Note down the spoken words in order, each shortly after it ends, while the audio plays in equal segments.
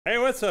Hey,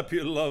 what's up,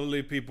 you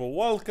lovely people?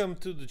 Welcome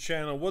to the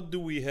channel. What do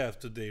we have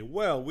today?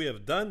 Well, we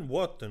have Dan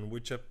Wootton,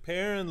 which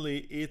apparently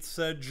it's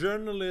a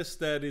journalist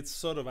that it's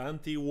sort of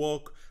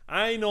anti-woke.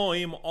 I know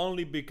him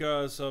only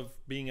because of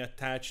being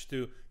attached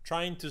to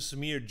trying to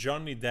smear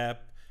Johnny Depp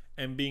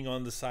and being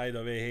on the side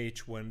of AH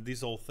when this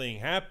whole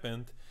thing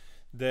happened.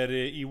 That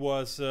he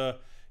was,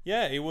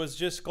 he was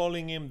just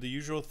calling him the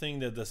usual thing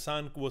that the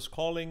Sun was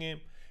calling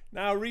him.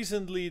 Now,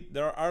 recently,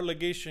 there are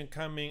allegations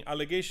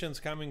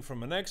coming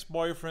from an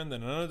ex-boyfriend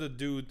and another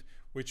dude,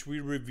 which we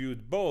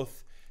reviewed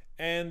both.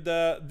 And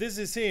this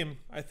is him,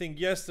 I think,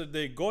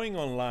 yesterday going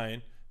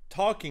online,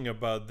 talking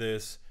about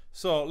this.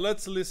 So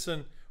let's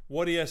listen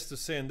what he has to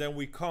say, and then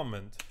we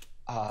comment.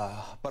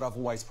 But I've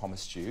always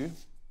promised you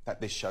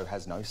that this show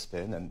has no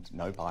spin and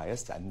no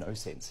bias and no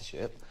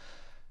censorship.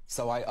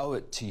 So I owe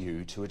it to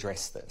you to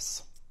address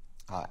this.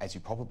 As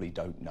you probably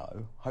don't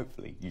know,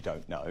 hopefully you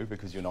don't know,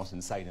 because you're not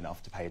insane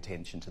enough to pay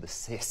attention to the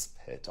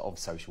cesspit of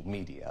social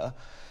media,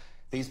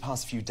 these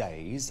past few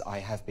days I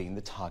have been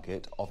the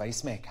target of a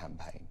smear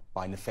campaign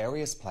by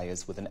nefarious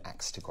players with an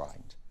axe to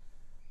grind.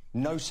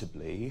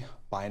 Notably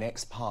by an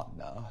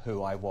ex-partner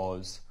who I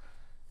was,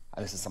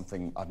 and this is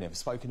something I've never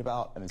spoken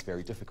about and is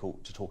very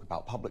difficult to talk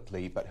about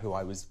publicly, but who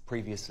I was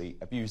previously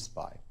abused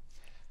by,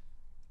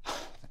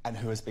 and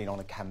who has been on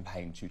a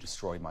campaign to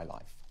destroy my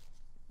life.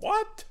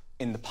 What?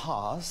 In the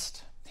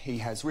past, he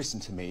has written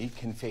to me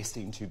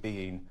confessing to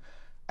being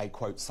a,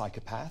 quote,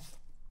 psychopath,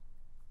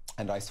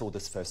 and I saw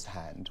this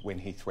firsthand when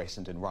he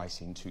threatened in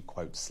writing to,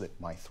 quote, slit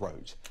my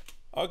throat.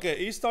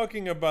 Okay, he's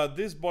talking about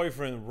this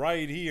boyfriend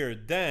right here,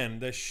 Dan,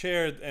 that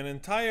shared an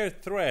entire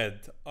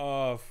thread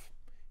of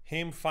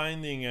him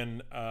finding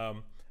an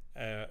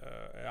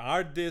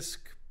hard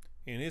disk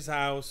in his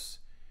house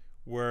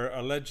where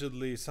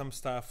allegedly some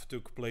stuff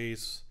took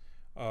place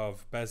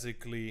of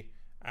basically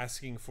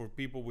asking for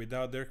people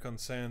without their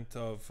consent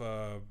of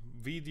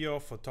video,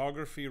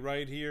 photography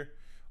right here,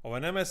 of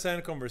an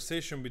MSN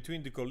conversation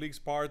between the colleague's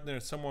partner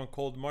and someone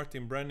called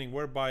Martin Branding,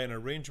 whereby an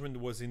arrangement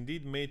was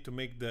indeed made to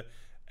make the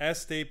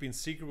S-tape in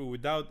secret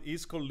without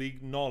his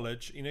colleague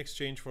knowledge in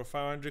exchange for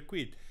 500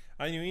 quid.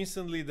 I knew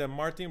instantly that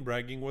Martin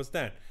Bragging was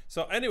Dan.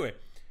 So anyway,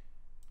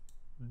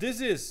 this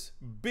is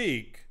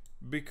big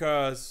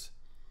because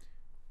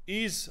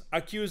he's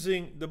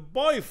accusing the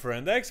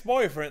boyfriend, the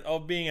ex-boyfriend,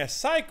 of being a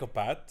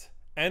psychopath,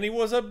 and he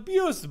was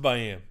abused by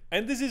him.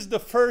 And this is the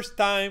first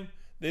time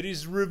that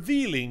he's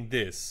revealing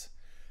this.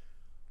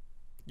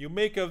 You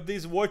make of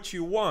this what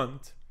you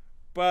want,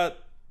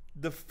 but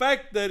the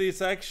fact that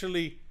he's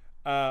actually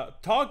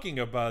talking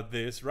about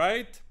this,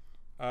 right?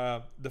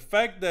 The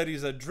fact that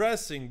he's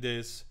addressing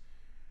this,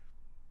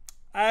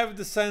 I have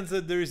the sense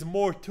that there is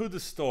more to the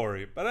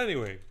story. But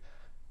anyway.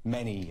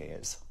 Many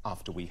years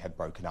after we had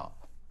broken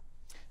up,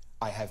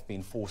 I have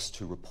been forced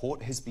to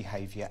report his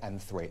behaviour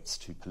and threats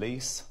to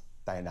police.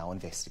 They are now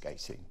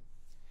investigating.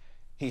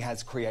 He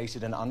has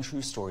created an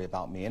untrue story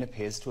about me and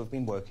appears to have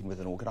been working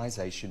with an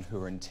organisation who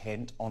are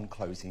intent on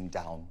closing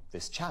down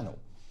this channel,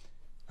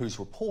 whose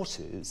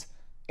reporters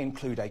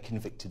include a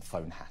convicted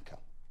phone hacker.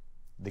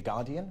 The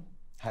Guardian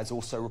has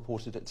also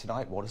reported it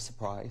tonight. What a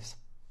surprise.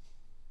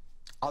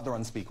 Other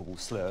unspeakable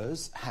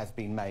slurs have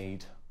been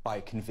made by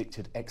a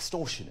convicted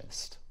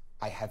extortionist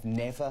I have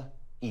never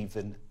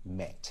even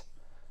met,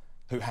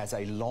 who has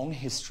a long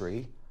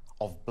history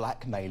of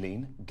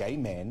blackmailing gay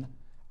men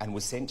and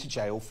was sent to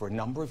jail for a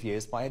number of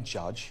years by a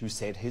judge who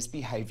said his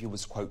behaviour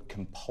was, quote,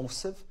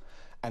 compulsive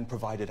and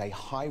provided a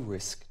high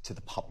risk to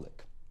the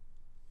public.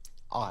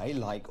 I,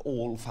 like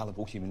all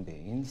fallible human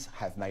beings,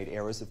 have made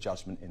errors of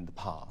judgment in the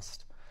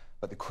past,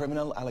 but the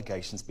criminal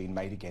allegations being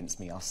made against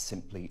me are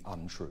simply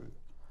untrue.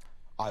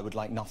 I would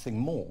like nothing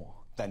more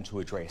than to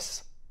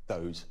address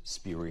those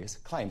spurious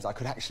claims. I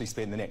could actually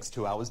spend the next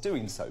 2 hours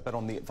doing so, but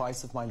on the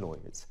advice of my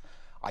lawyers,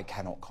 I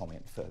cannot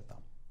comment further.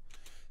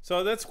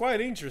 So that's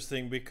quite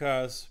interesting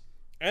because,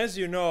 as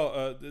you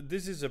know,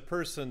 this is a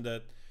person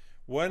that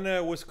when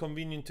it was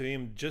convenient to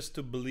him just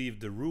to believe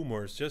the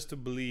rumors, just to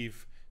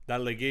believe the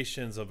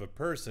allegations of a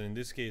person, in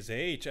this case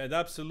H, had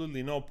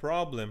absolutely no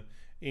problem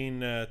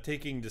in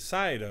taking the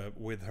side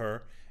with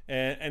her.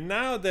 And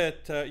now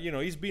that,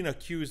 he's been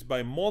accused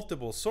by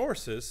multiple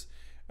sources,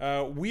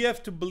 we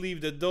have to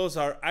believe that those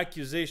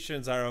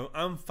accusations are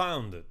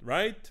unfounded,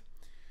 right?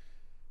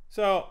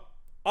 So,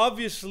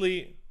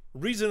 obviously,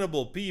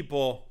 reasonable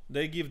people,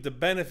 they give the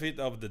benefit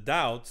of the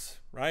doubts,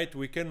 right?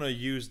 We cannot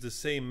use the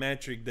same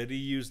metric that he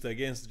used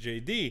against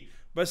JD,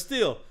 but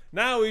still,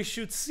 now he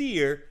should see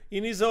her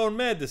in his own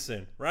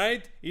medicine,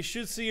 right? He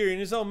should see her in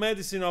his own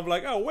medicine of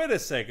like, oh, wait a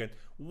second,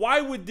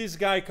 why would this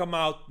guy come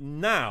out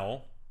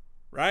now,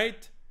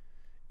 right?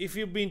 If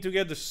you've been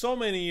together so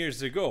many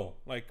years ago,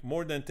 like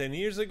more than 10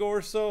 years ago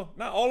or so,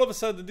 now all of a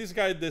sudden this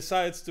guy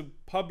decides to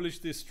publish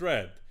this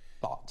thread.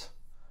 But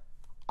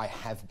I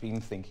have been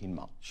thinking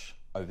much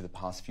over the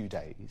past few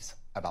days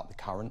about the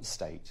current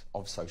state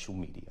of social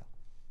media,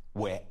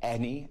 where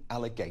any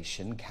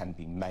allegation can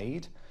be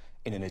made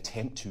in an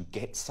attempt to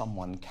get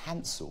someone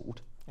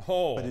cancelled,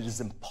 but it is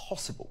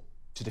impossible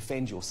to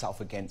defend yourself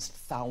against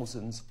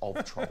thousands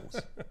of trolls.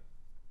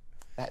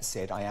 That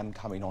said, I am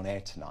coming on air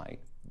tonight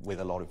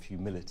with a lot of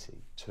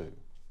humility too.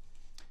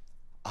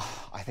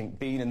 I think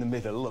being in the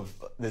middle of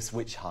this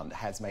witch hunt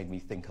has made me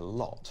think a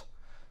lot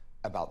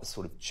about the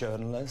sort of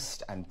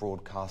journalist and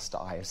broadcaster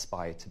I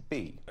aspire to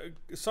be.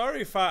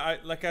 Sorry if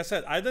like I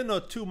said, I don't know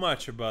too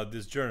much about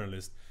this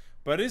journalist,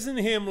 but isn't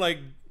him like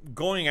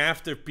going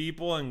after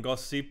people and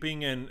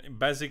gossiping and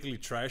basically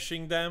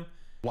trashing them?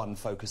 One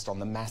focused on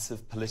the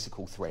massive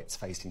political threats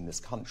facing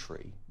this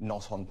country,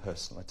 not on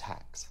personal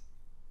attacks.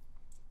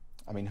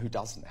 I mean, who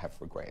doesn't have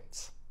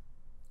regrets?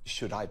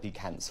 Should I be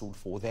cancelled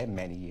for them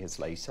many years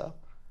later?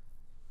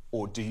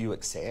 Or do you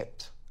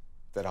accept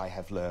that I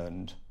have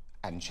learned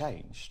and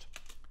changed?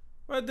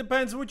 Well, it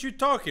depends what you're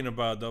talking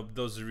about,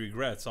 those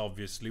regrets,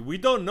 obviously. We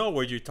don't know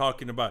what you're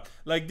talking about.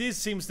 Like, this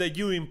seems that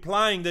you're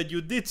implying that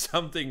you did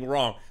something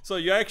wrong. So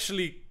you're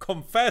actually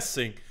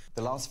confessing.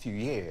 The last few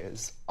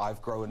years,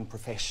 I've grown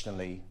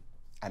professionally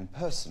and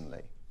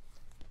personally.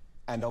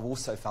 And I've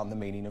also found the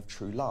meaning of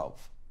true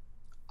love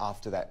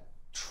after that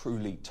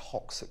truly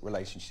toxic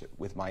relationship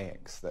with my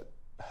ex that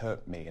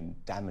hurt me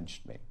and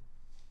damaged me.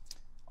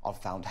 I've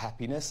found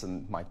happiness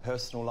in my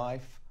personal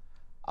life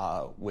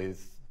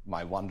with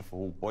my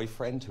wonderful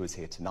boyfriend who is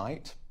here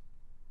tonight,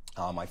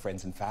 my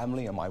friends and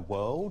family and my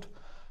world.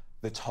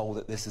 The toll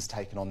that this has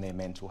taken on their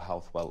mental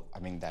health, well, I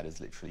mean, that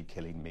is literally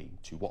killing me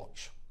to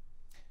watch.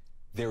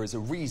 There is a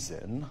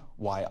reason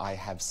why I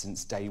have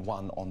since day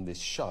one on this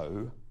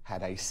show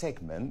had a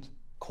segment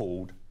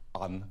called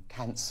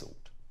Uncancelled.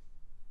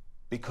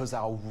 Because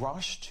our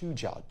rush to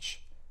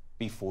judge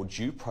before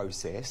due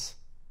process,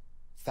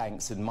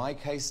 thanks in my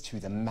case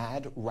to the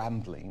mad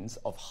ramblings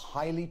of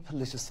highly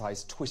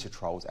politicised Twitter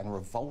trolls and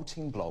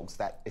revolting blogs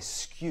that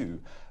eschew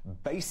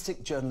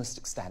basic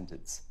journalistic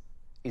standards,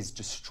 is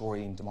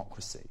destroying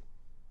democracy.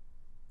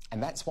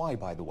 And that's why,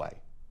 by the way,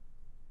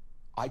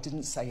 I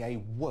didn't say a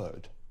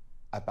word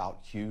about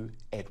Hugh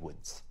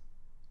Edwards.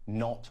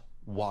 Not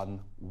one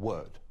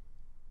word.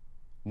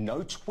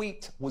 No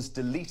tweet was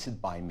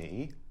deleted by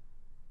me,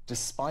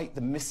 despite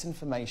the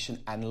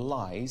misinformation and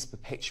lies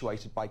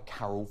perpetuated by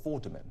Carol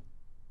Vorderman.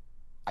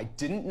 I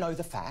didn't know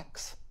the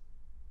facts,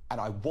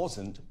 and I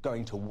wasn't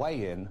going to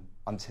weigh in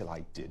until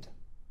I did.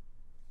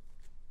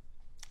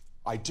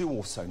 I do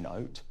also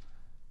note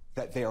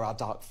that there are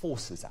dark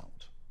forces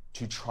out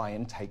to try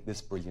and take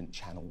this brilliant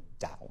channel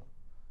down.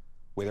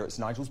 Whether it's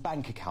Nigel's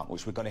bank account,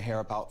 which we're going to hear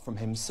about from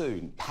him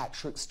soon,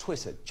 Patrick's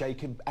Twitter,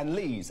 Jacob and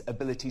Lee's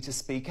ability to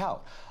speak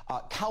out,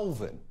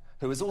 Calvin,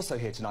 who is also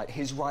here tonight,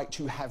 his right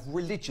to have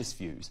religious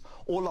views,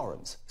 or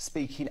Lawrence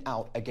speaking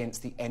out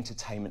against the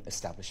entertainment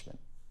establishment.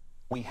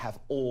 We have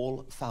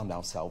all found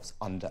ourselves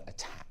under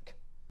attack.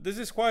 This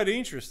is quite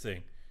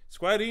interesting. It's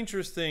quite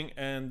interesting,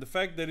 and the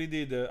fact that he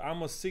did an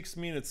almost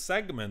 6-minute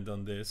segment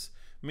on this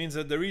means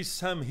that there is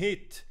some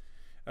hit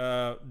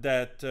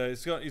that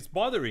it's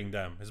bothering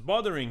them. It's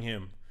bothering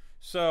him.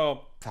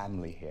 So,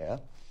 family here,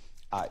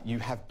 you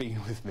have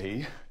been with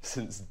me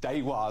since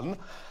day one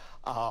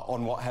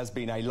on what has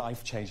been a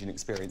life-changing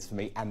experience for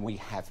me, and we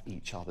have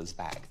each other's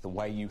back. The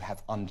way you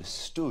have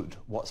understood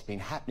what's been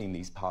happening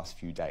these past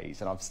few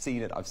days, and I've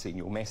seen it, I've seen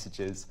your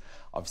messages,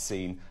 I've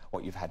seen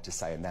what you've had to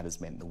say, and that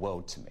has meant the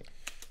world to me.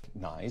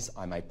 Recognize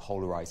I'm a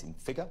polarizing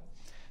figure,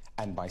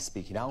 and by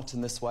speaking out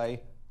in this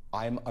way,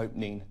 I am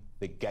opening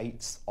the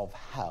gates of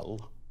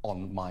hell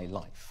on my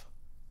life.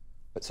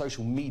 But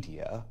social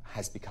media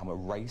has become a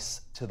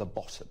race to the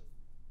bottom.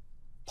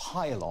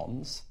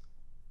 Pile-ons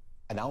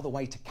are now the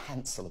way to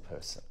cancel a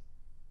person.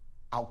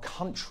 Our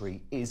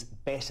country is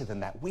better than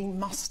that. We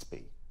must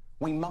be.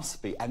 We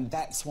must be. And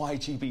that's why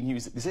GB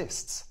News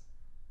exists.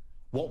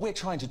 What we're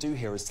trying to do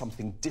here is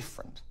something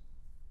different,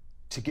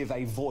 to give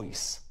a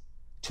voice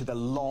to the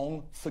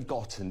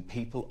long-forgotten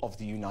people of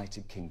the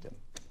United Kingdom.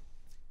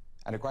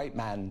 And a great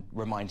man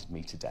reminded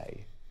me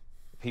today,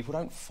 people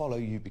don't follow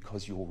you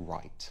because you're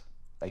right.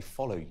 They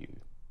follow you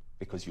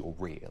because you're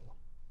real.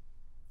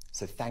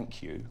 So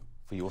thank you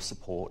for your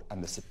support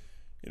and the support.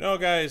 You know,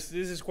 guys,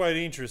 this is quite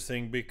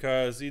interesting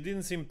because he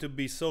didn't seem to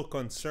be so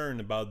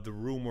concerned about the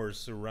rumors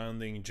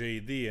surrounding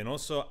JD, and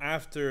also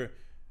after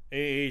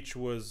AH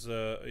was,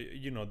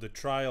 you know, the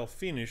trial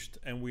finished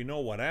and we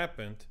know what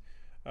happened.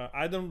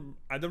 I don't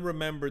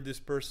remember this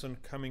person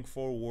coming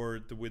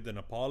forward with an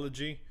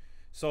apology.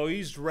 So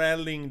he's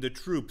rallying the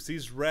troops.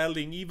 He's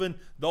rallying even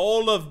the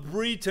whole of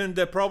Britain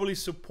that probably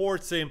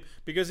supports him,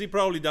 because he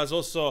probably does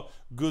also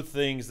good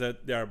things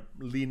that they are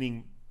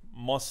leaning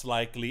most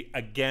likely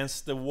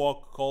against the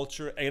woke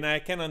culture, and I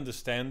can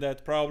understand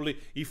that. Probably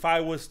if I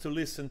was to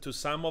listen to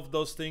some of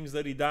those things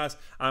that he does,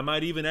 I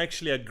might even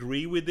actually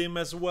agree with him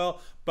as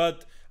well.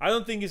 But I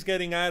don't think he's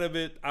getting out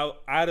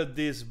of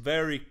this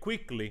very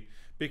quickly,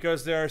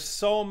 because there are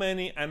so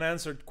many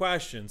unanswered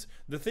questions.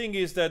 The thing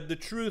is that the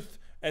truth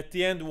at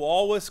the end will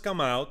always come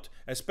out,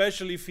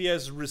 especially if he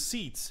has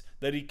receipts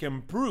that he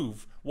can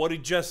prove what he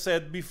just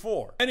said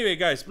before. Anyway,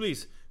 guys,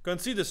 please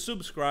consider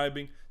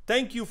subscribing.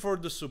 Thank you for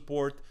the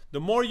support. The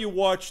more you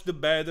watch, the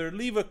better.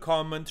 Leave a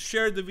comment,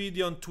 share the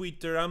video on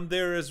Twitter. I'm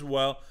there as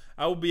well.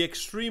 I will be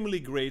extremely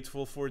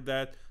grateful for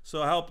that.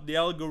 So help the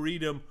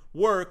algorithm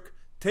work.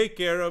 take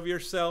care of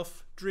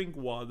yourself, drink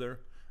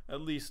water,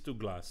 at least 2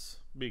 glasses,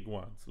 big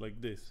ones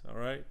like this, all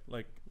right?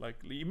 Like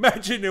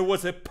imagine it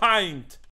was a pint.